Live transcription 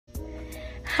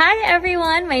Hi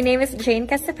everyone, my name is Jane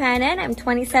Casapanan. I'm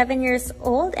 27 years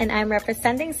old and I'm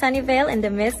representing Sunnyvale in the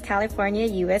Miss California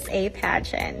USA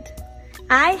pageant.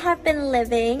 I have been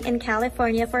living in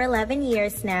California for 11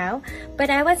 years now, but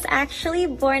I was actually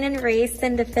born and raised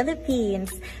in the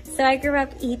Philippines. So I grew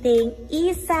up eating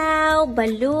isaw,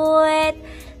 balut,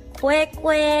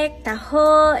 kwek-kwek,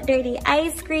 taho, dirty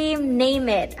ice cream, name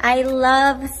it. I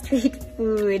love street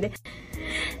food.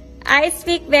 I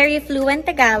speak very fluent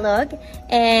Tagalog,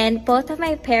 and both of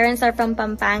my parents are from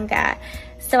Pampanga,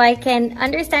 so I can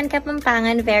understand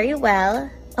Kapampangan very well,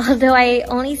 although I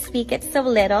only speak it so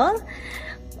little.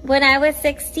 When I was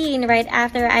 16, right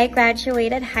after I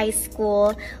graduated high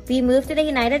school, we moved to the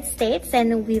United States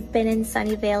and we've been in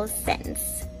Sunnyvale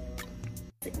since.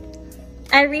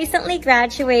 I recently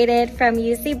graduated from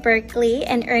UC Berkeley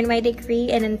and earned my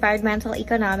degree in environmental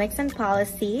economics and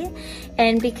policy.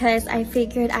 And because I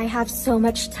figured I have so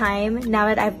much time now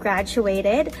that I've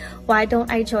graduated, why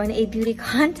don't I join a beauty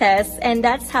contest? And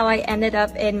that's how I ended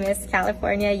up in Miss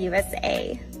California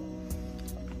USA.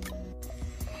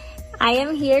 I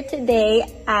am here today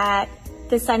at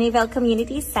the Sunnyvale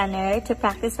Community Center to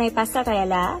practice my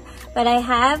pasarela, but I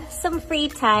have some free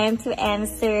time to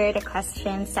answer the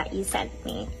questions that you sent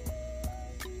me.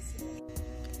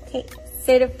 Okay,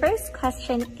 so the first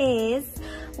question is,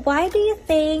 why do you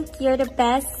think you're the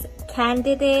best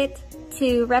candidate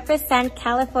to represent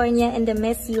California in the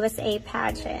Miss USA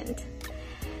pageant?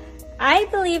 I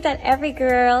believe that every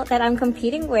girl that I'm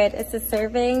competing with is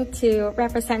deserving to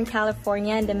represent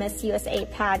California in the Miss USA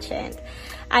pageant.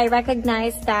 I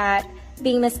recognize that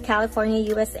being Miss California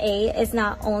USA is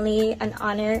not only an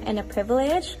honor and a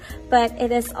privilege, but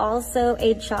it is also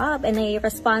a job and a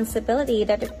responsibility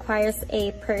that requires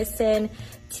a person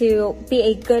to be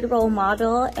a good role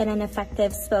model and an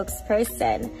effective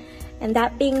spokesperson. And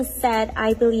that being said,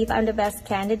 I believe I'm the best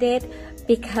candidate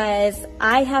because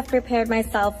I have prepared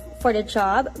myself for the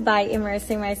job by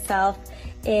immersing myself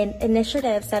in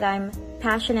initiatives that I'm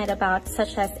passionate about,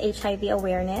 such as HIV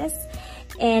awareness.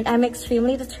 And I'm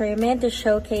extremely determined to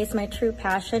showcase my true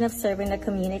passion of serving the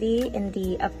community in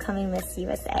the upcoming Miss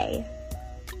USA.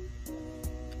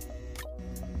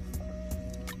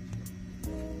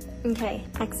 Okay,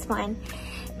 next one.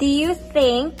 Do you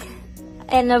think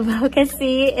an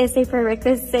advocacy is a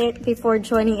prerequisite before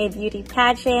joining a beauty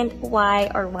pageant?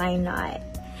 Why or why not?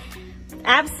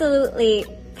 Absolutely.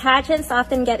 Pageants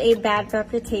often get a bad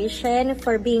reputation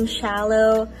for being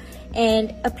shallow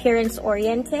and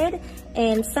appearance-oriented,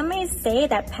 and some may say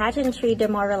that pageantry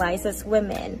demoralizes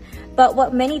women. But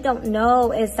what many don't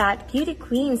know is that beauty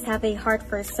queens have a heart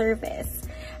for service.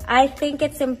 I think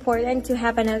it's important to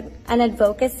have an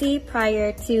advocacy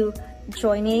prior to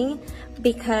joining,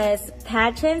 because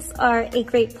pageants are a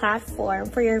great platform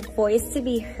for your voice to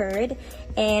be heard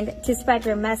and to spread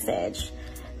your message.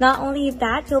 Not only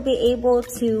that, you'll be able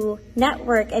to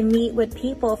network and meet with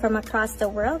people from across the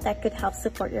world that could help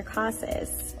support your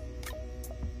causes.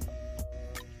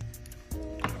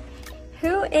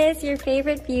 Who is your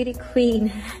favorite beauty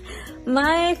queen?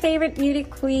 My favorite beauty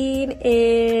queen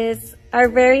is our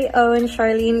very own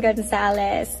Charlene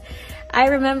Gonzalez. I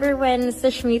remember when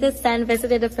Sushmita Sen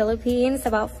visited the Philippines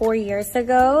about 4 years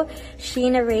ago. She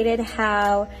narrated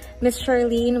how Miss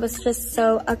Charlene was just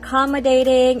so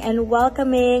accommodating and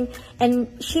welcoming,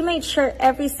 and she made sure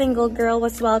every single girl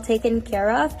was well taken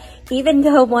care of, even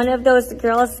though one of those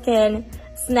girls can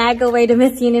snag away the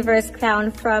Miss Universe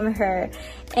crown from her.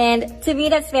 And to me,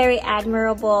 that's very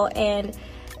admirable and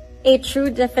a true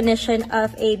definition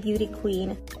of a beauty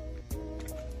queen.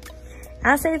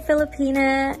 As a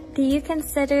Filipina, do you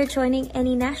consider joining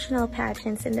any national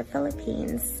pageants in the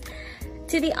Philippines?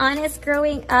 To be honest,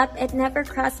 growing up, it never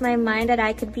crossed my mind that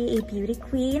I could be a beauty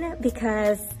queen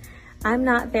because I'm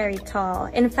not very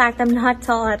tall. In fact, I'm not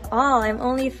tall at all. I'm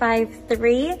only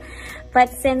 5'3". But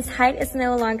since height is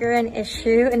no longer an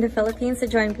issue in the Philippines to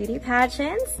join beauty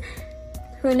pageants,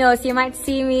 who knows, you might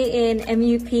see me in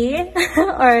MUP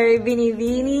or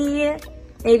Binibini,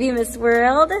 maybe Miss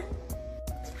World.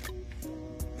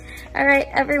 Alright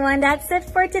everyone, that's it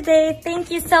for today.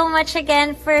 Thank you so much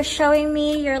again for showing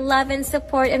me your love and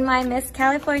support in my Miss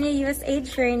California USA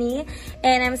journey.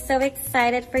 And I'm so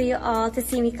excited for you all to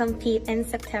see me compete in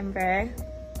September.